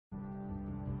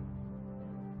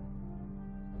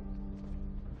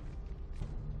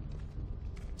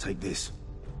Take this.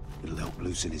 It'll help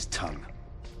loosen his tongue.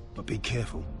 But be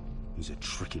careful. He's a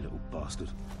tricky little bastard.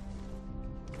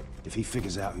 If he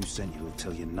figures out who sent you, he'll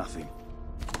tell you nothing.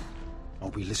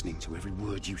 I'll be listening to every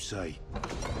word you say.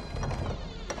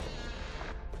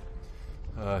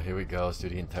 Here we go. Let's do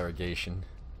the interrogation.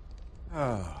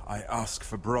 I ask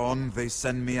for brawn, they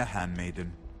send me a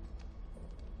handmaiden.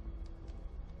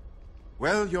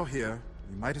 Well, you're here.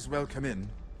 You might as well come in.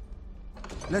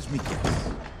 Let me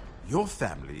guess. Your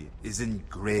family is in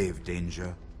grave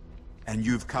danger, and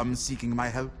you've come seeking my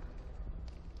help?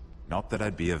 Not that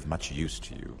I'd be of much use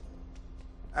to you.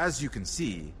 As you can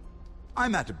see,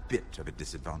 I'm at a bit of a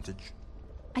disadvantage.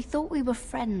 I thought we were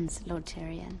friends, Lord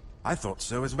Tyrion. I thought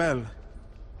so as well.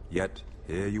 Yet,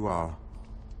 here you are.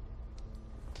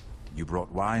 You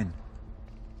brought wine.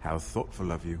 How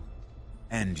thoughtful of you.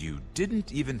 And you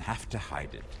didn't even have to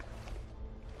hide it.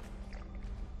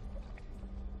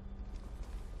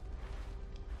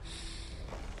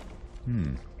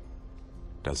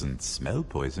 Doesn't smell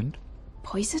poisoned.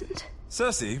 Poisoned?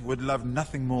 Cersei would love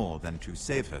nothing more than to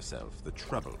save herself the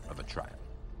trouble of a trial.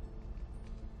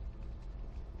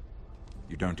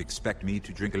 You don't expect me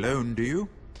to drink alone, do you?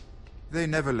 They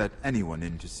never let anyone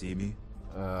in to see me.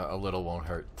 A little won't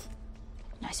hurt.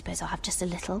 I suppose I'll have just a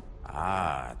little.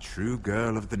 Ah, true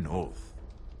girl of the North.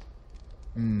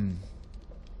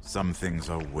 Some things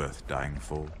are worth dying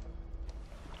for.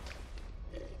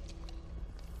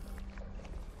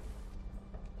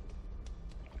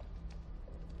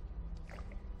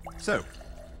 So,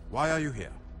 why are you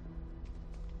here?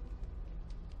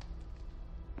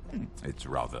 It's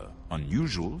rather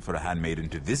unusual for a handmaiden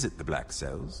to visit the Black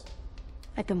Cells.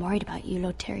 I've been worried about you,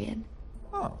 Lord Tyrion.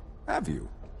 Oh, have you?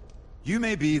 You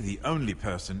may be the only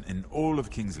person in all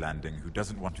of King's Landing who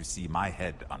doesn't want to see my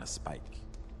head on a spike.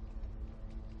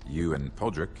 You and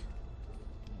Podrick.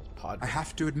 I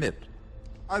have to admit,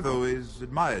 I've always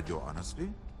admired your honesty,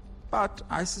 but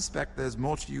I suspect there's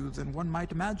more to you than one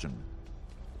might imagine.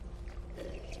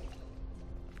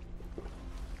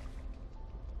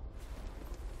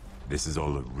 This is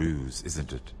all a ruse,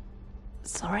 isn't it?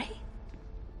 Sorry?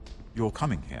 You're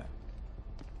coming here.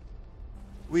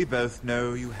 We both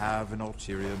know you have an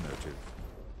ulterior motive.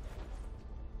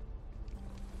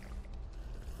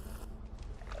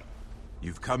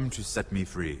 You've come to set me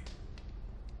free.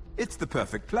 It's the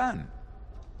perfect plan.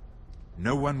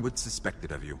 No one would suspect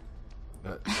it of you.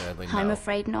 Sadly, no. I'm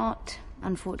afraid not,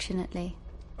 unfortunately.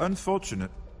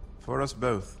 Unfortunate for us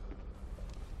both.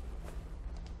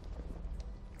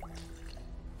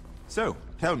 So,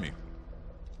 tell me.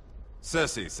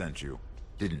 Cersei sent you,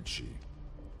 didn't she?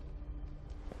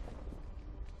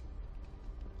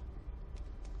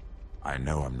 I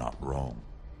know I'm not wrong.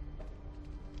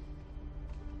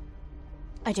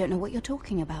 I don't know what you're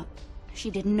talking about. She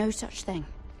did no such thing.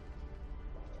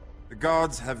 The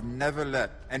guards have never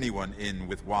let anyone in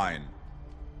with wine.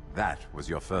 That was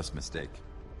your first mistake.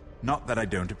 Not that I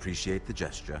don't appreciate the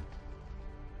gesture.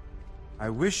 I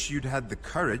wish you'd had the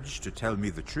courage to tell me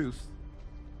the truth.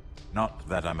 Not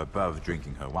that I'm above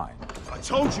drinking her wine. I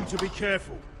told you to be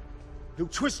careful. He'll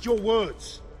twist your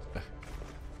words.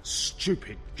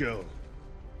 Stupid girl.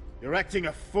 You're acting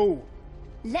a fool.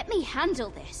 Let me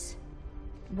handle this.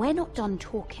 We're not done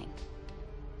talking.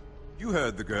 You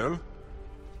heard the girl.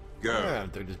 Go. Yeah,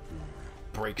 dude just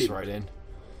breaks right in.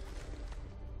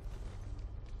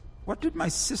 What did my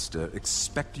sister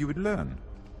expect you would learn?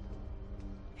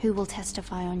 Who will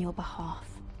testify on your behalf?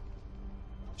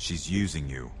 She's using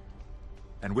you,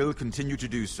 and will continue to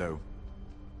do so,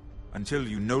 until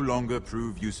you no longer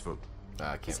prove useful.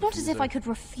 I can't It's not as refuse if her. I could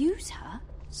refuse her.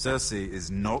 Cersei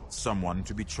is not someone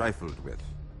to be trifled with.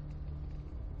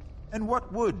 And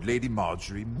what would Lady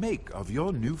Marjorie make of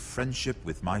your new friendship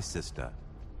with my sister?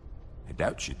 I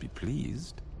doubt she'd be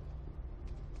pleased.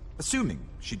 Assuming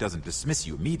she doesn't dismiss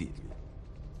you immediately.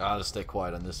 I'll just stay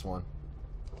quiet on this one.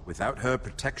 Without her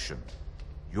protection,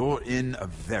 you're in a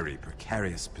very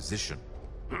precarious position.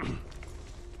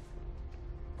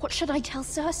 What should I tell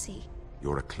Cersei?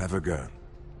 You're a clever girl.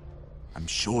 I'm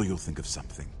sure you'll think of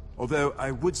something. Although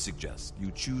I would suggest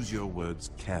you choose your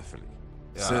words carefully.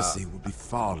 Cersei will be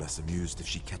far less amused if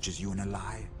she catches you in a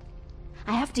lie.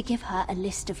 I have to give her a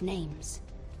list of names.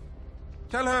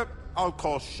 Tell her I'll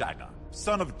call Shagga,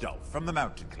 son of Dulf, from the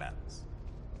Mountain Clans.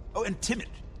 Oh, and Timid,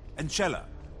 and Chella,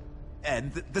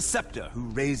 and the Scepter who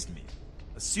raised me,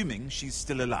 assuming she's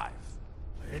still alive.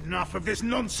 Enough of this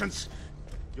nonsense.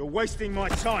 You're wasting my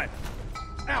time.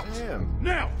 Out! Damn.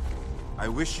 Now! I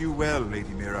wish you well, Lady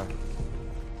Mira.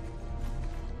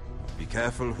 Be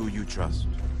careful who you trust.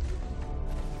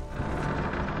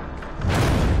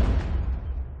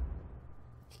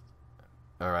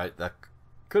 Alright, that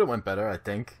Could have went better, I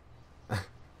think.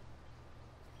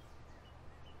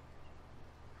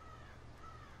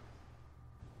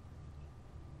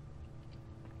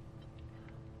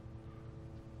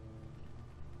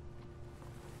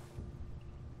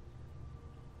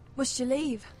 Must you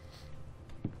leave?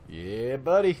 Yeah,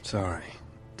 buddy. Sorry.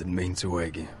 Didn't mean to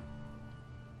wake you.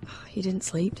 You didn't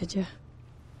sleep, did you?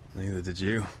 Neither did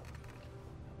you.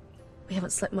 We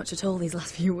haven't slept much at all these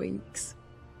last few weeks.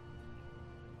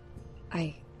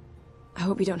 I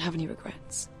hope you don't have any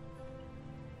regrets.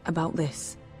 About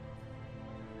this.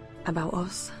 About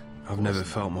us. I've never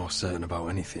felt more certain about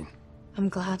anything. I'm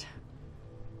glad.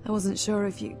 I wasn't sure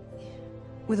if you...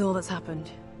 with all that's happened.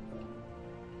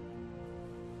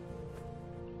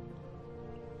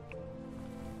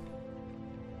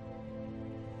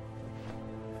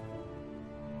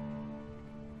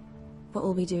 What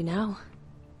will we do now?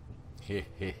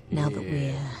 Now that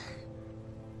we're...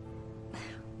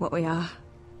 what we are.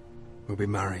 We'll be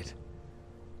married.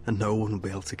 And no one will be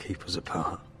able to keep us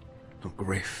apart. Not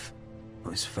Griff,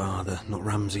 not his father, not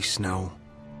Ramsay Snow.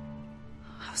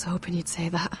 I was hoping you'd say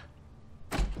that.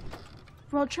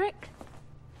 Roderick?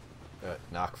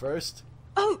 Knock first.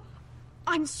 Oh,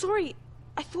 I'm sorry.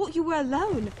 I thought you were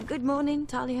alone. Good morning,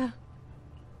 Talia.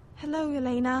 Hello,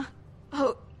 Elena.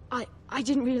 Oh, I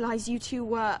didn't realize you two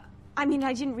were... I mean,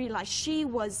 I didn't realize she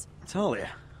was... Talia,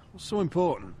 what's so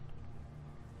important?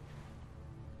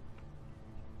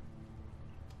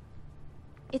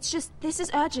 It's just, this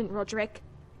is urgent, Roderick.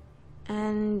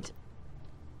 And...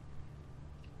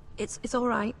 It's all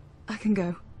right. I can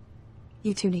go.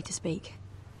 You two need to speak.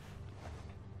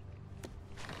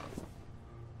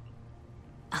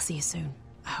 I'll see you soon,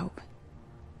 I hope.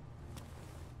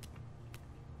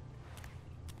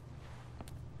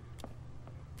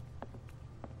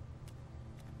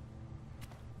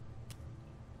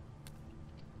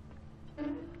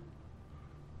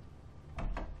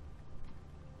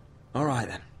 All right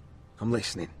then. I'm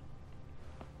listening.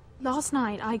 Last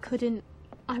night, I couldn't...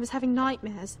 I was having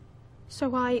nightmares.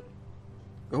 So I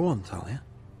Go on, Talia.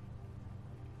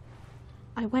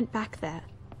 went back there.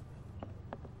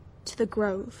 To the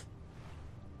grove.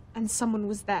 And someone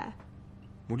was there.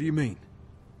 What do you mean?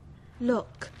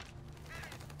 Look.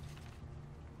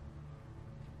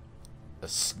 A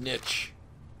snitch.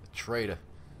 A traitor.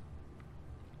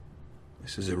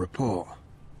 This is a report.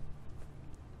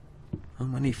 How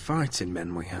many fighting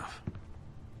men we have?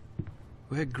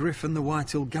 Where Griff and the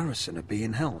Whitehill garrison are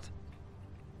being held.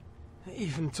 It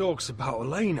even talks about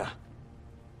Elena.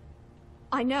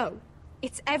 I know.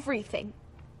 It's everything.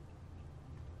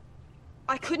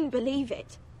 I couldn't believe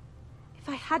it. If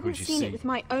I hadn't Who'd you seen see? it with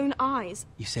my own eyes,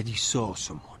 You said you saw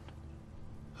someone.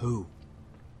 Who?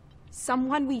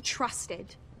 someone we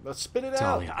trusted. Let's spit it out.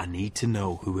 Talia, I need to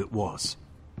know who it was.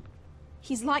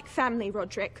 He's like family,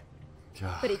 Roderick.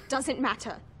 But it doesn't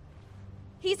matter.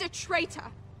 He's a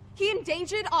traitor. He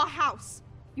endangered our house.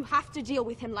 You have to deal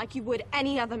with him like you would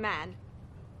any other man.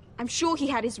 I'm sure he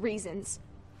had his reasons.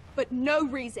 But no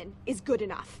reason is good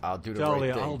enough. I'll do the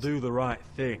Talia, right thing. I'll do the right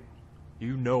thing.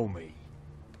 You know me.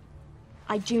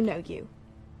 I do know you.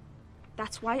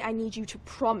 That's why I need you to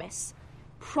promise.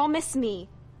 Promise me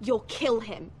you'll kill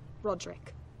him,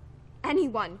 Roderick.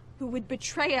 Anyone who would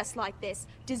betray us like this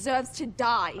deserves to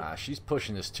die. She's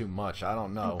pushing this too much. I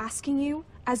don't know. I'm asking you,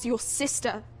 as your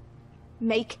sister,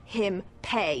 make him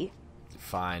pay.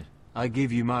 Fine. I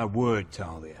give you my word,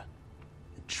 Talia.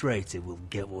 The traitor will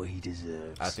get what he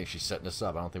deserves. I think she's setting us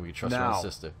up. I don't think we can trust her Now. own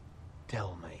sister.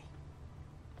 Tell me.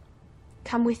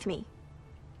 Come with me.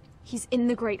 He's in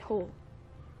the Great Hall.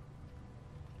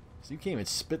 So you can't even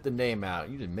spit the name out.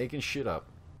 You're just making shit up.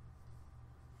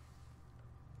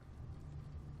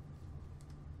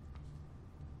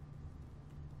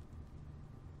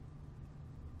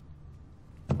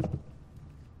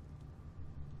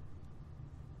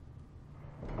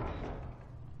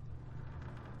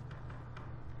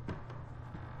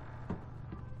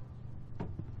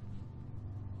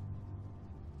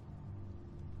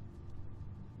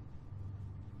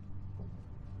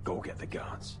 Go get the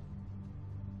guards.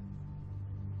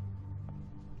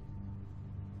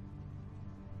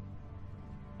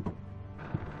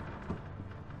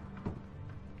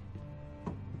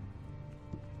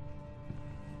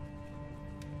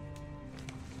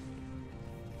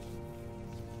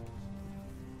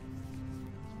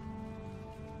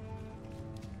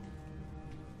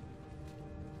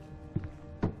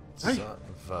 Son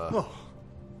of, Oh,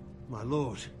 my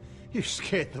lord, you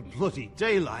scared the bloody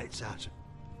daylights out of...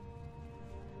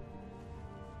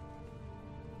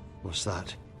 What's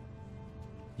that?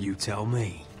 You tell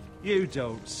me. You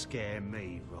don't scare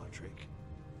me, Roderick.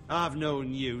 I've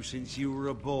known you since you were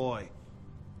a boy.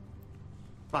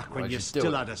 Back when Why'd you you do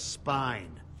still it? had a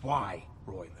spine. Why,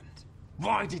 Royland?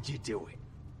 Why did you do it?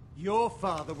 Your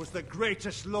father was the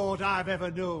greatest lord I've ever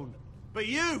known. But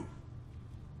you've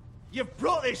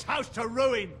brought this house to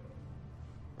ruin.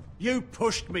 You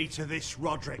pushed me to this,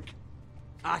 Roderick.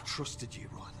 I trusted you,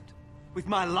 Royland. With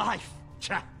my life.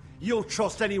 Cha, you'll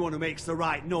trust anyone who makes the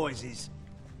right noises.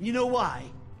 You know why?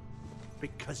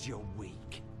 Because you're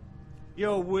weak.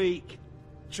 You're weak.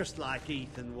 Just like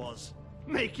Ethan was.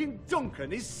 Making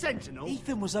Duncan his sentinel.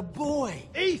 Ethan was a boy.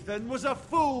 Ethan was a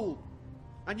fool!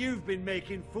 And you've been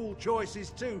making fool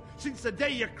choices too, since the day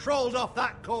you crawled off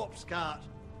that corpse cart.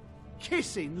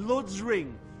 Kissing Lud's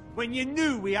ring, when you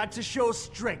knew we had to show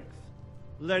strength.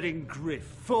 Letting Griff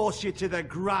force you to the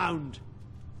ground,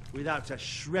 without a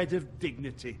shred of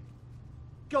dignity.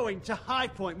 Going to High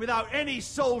Point without any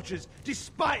soldiers,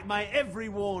 despite my every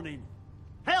warning.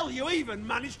 Hell, you even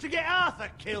managed to get Arthur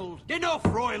killed! Enough,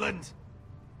 Royland!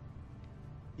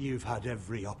 You've had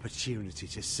every opportunity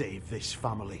to save this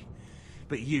family,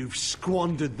 but you've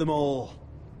squandered them all.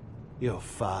 Your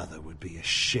father would be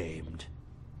ashamed.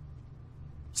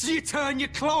 So you turn your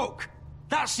cloak?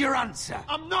 That's your answer?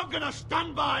 I'm not gonna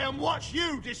stand by and watch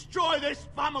you destroy this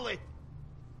family!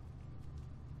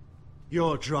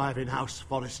 You're driving House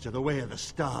Forrester the way of the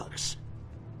Starks.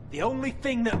 The only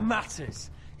thing that matters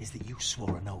is that you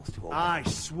swore an oath to obey. I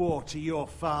swore to your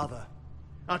father.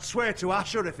 I'd swear to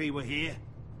Asher if he were here.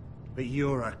 But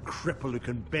you're a cripple who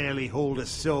can barely hold a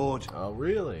sword. Oh,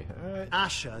 really? Alright.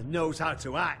 Asher knows how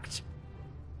to act.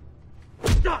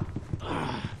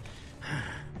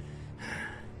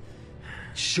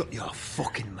 Shut your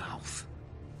fucking mouth.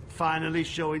 Finally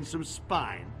showing some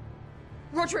spine.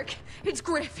 Roderick, it's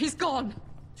Griff. He's gone.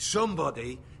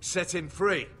 Somebody set him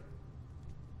free.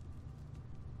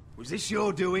 Was this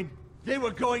your doing? They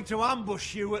were going to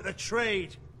ambush you at the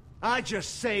trade. I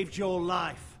just saved your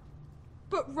life.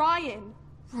 But Ryan...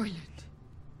 Royland.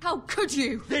 How could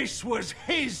you? This was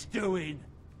his doing.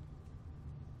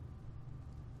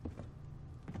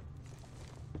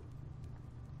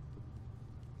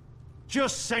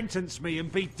 Just sentence me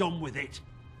and be done with it.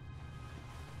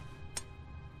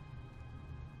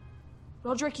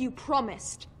 Roderick, you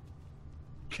promised.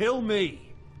 Kill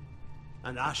me.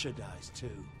 And Asher dies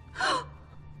too.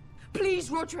 Please,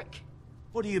 Roderick.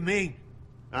 What do you mean?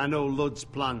 I know Lud's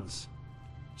plans.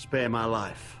 Spare my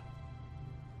life.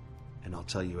 And I'll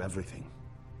tell you everything.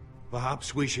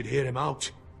 Perhaps we should hear him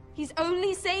out. He's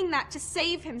only saying that to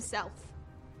save himself.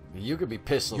 You could be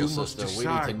pissed, little sister. We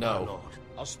need to know.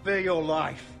 I'll spare your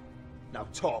life. Now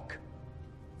talk.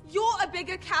 You're a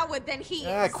bigger coward than he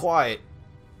is. Quiet.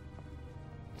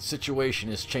 The situation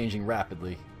is changing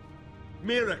rapidly.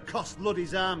 Mira cost Lud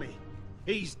his army.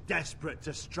 He's desperate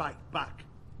to strike back.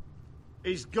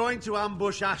 He's going to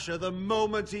ambush Asher the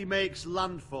moment he makes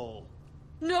landfall.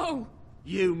 No!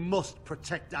 You must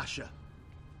protect Asher.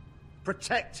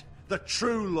 Protect the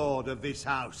true lord of this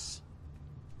house.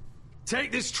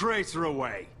 Take this traitor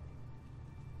away.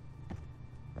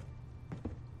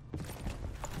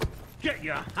 Get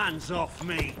your hands off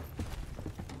me!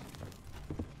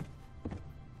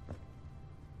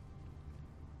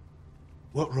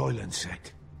 What Royland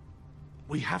said.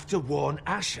 We have to warn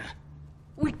Asher.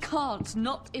 We can't,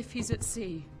 not if he's at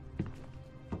sea.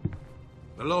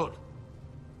 My lord,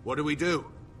 what do we do?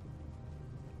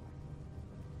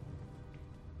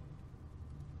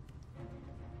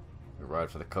 We ride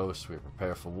for the coast. We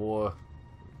prepare for war.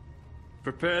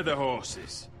 Prepare the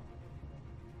horses.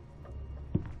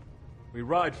 We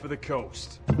ride for the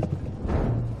coast.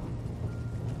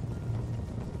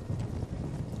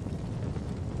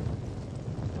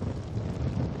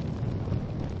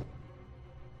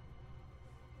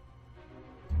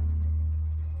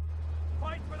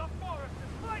 Fight for the forest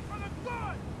and fight for the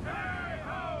sun! Hey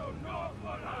ho,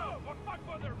 Northwood ho! We'll fight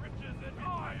for the riches and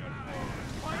iron!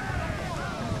 Fight for the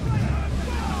forest!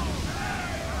 Hey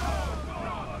ho,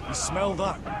 Northwood! You smell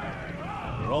that?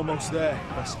 We're almost there,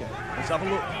 Wesker. Let's have a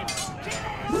look.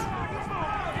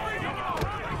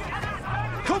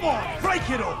 Come on, break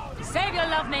it up! Save your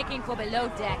lovemaking for below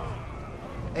deck.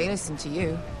 They listen to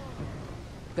you.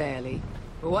 Barely.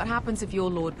 But what happens if your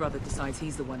lord brother decides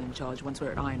he's the one in charge once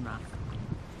we're at Ironrath?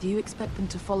 Do you expect them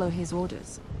to follow his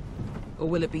orders? Or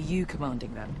will it be you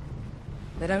commanding them?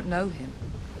 They don't know him.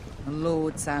 A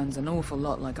lord sounds an awful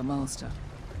lot like a master.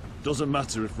 Doesn't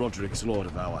matter if Roderick's lord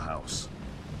of our house.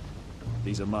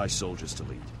 These are my soldiers to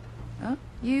lead. Huh?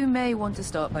 You may want to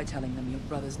start by telling them your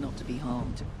brother's not to be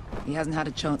harmed. He hasn't had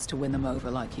a chance to win them over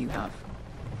like you have.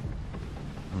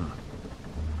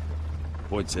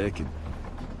 Point taken.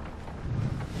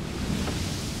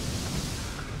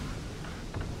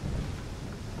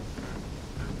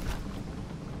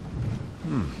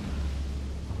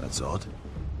 That's odd.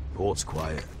 Port's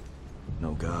quiet.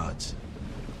 No guards.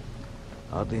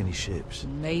 Hardly any ships.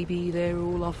 Maybe they're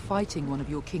all off fighting one of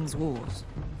your king's wars.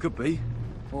 Could be.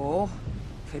 Or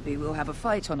could be we'll have a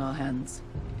fight on our hands.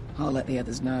 I'll let the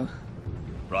others know.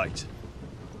 Right.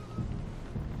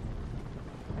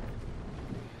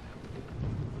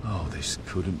 Oh, this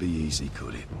couldn't be easy,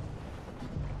 could it?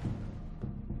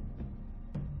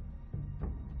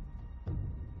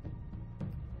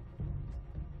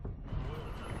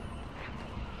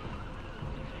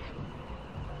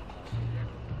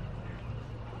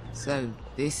 So,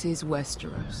 this is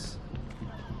Westeros.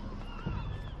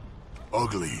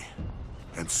 Ugly.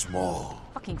 And small.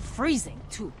 Fucking freezing,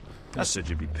 too. I said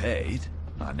you'd be paid.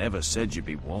 I never said you'd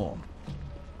be warm.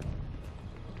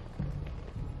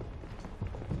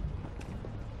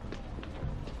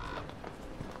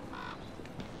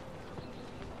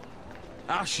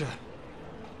 Asher.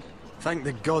 Thank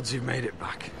the gods you've made it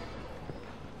back.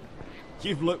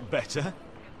 You've looked better.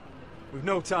 We've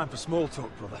no time for small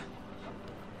talk, brother.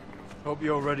 Hope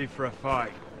you're ready for a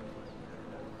fight.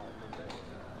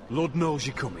 Lord knows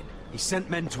you're coming. He sent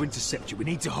men to intercept you. We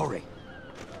need to hurry.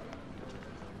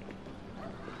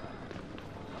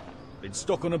 Been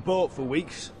stuck on a boat for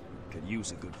weeks. Could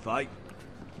use a good fight.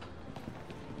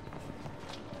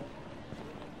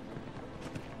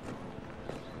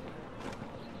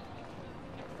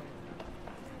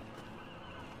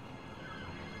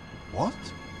 What?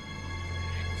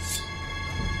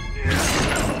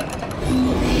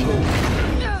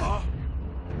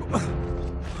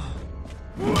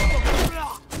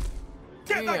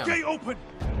 Get that gate open!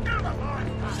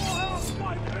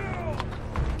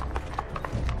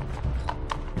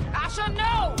 Asher,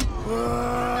 no!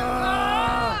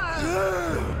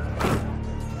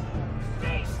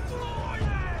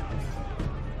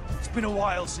 It's been a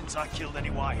while since I killed any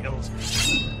White Hills.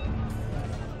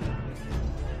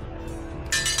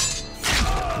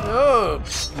 Oh,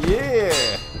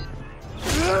 yeah!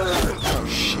 Oh,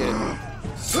 shit.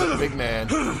 Big man.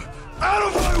 Out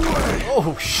of my way!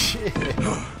 Oh, shit! It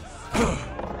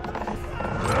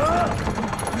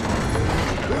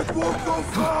won't go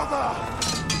farther!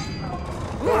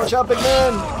 Watch out, big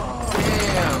man!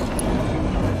 Damn!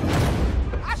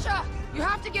 Asher! You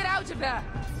have to get out of there!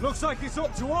 Looks like it's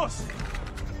up to us.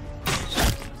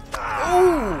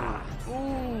 Ooh!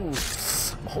 Ooh!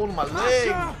 I'm holding my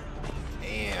leg!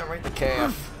 Damn, right in the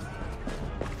calf.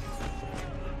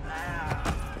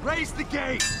 Raise the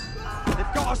gate!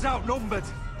 They've got us outnumbered!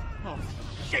 Oh,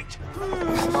 shit!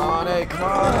 Come on, hey, come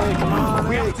on, hey, come on,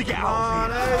 We hey, have to get come out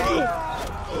on, of here!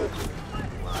 hey.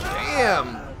 Damn!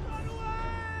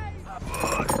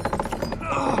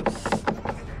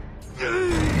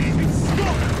 It's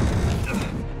stuck!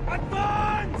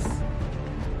 Advance!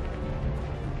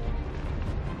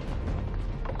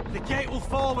 The gate will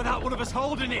fall without one of us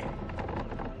holding it!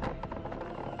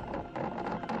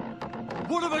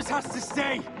 One of us has to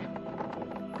stay!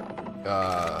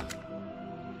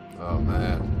 Oh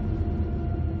man.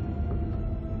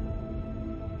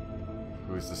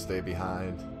 Who's to stay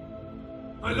behind?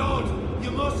 My lord,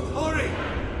 you must hurry!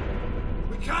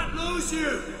 We can't lose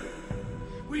you!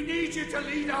 We need you to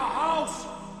lead our house!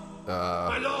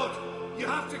 My lord, you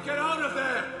have to get out of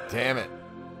there! Damn it.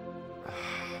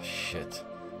 Shit.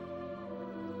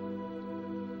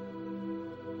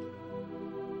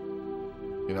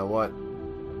 You know what?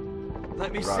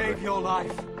 Let me Roderick. save your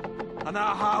life, and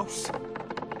our house.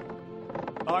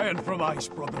 Iron from ice,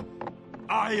 brother.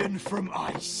 Iron from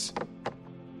ice.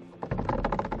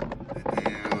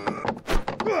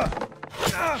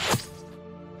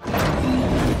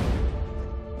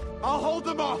 I'll hold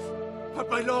them off,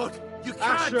 but my lord, you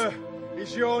can't! Asher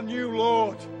is your new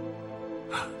lord.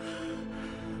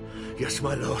 Yes,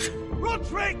 my lord.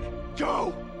 Roderick,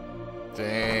 go!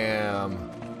 Damn.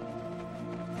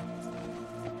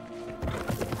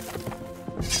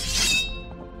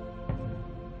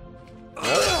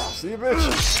 See you, bitch.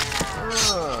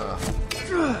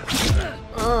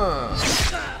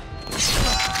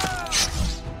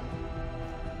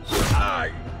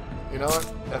 You know what?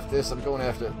 After this, I'm going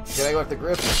after. Can I go after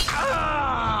Griff?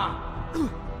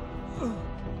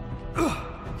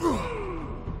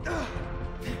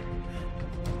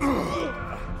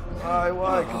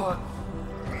 Why? Come on.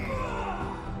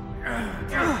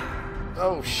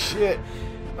 Oh shit.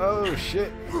 Oh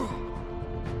shit.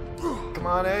 Come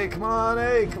on, hey, come on,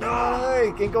 hey, come on,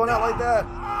 hey. Ain't going out like that.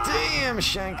 Damn,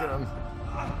 shanking him.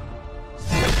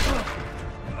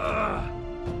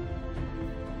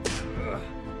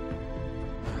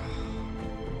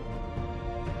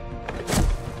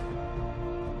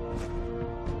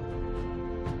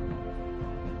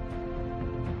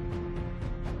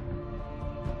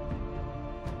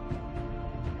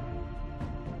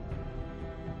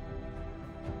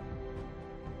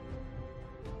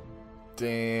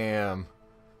 Damn.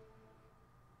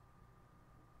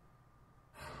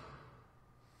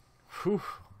 Whew.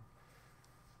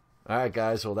 Alright,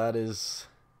 guys. Well, that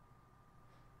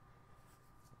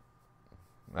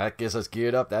gets us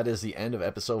geared up. That is the end of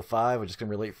episode 5. We're just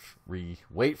going to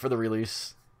wait for the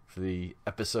release for the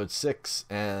episode 6.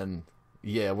 And,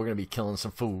 yeah, we're going to be killing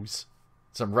some fools.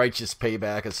 Some righteous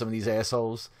payback of some of these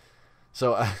assholes.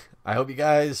 So, I hope you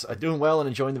guys are doing well and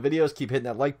enjoying the videos. Keep hitting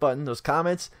that like button, those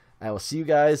comments. I will see you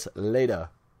guys later.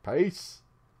 Peace.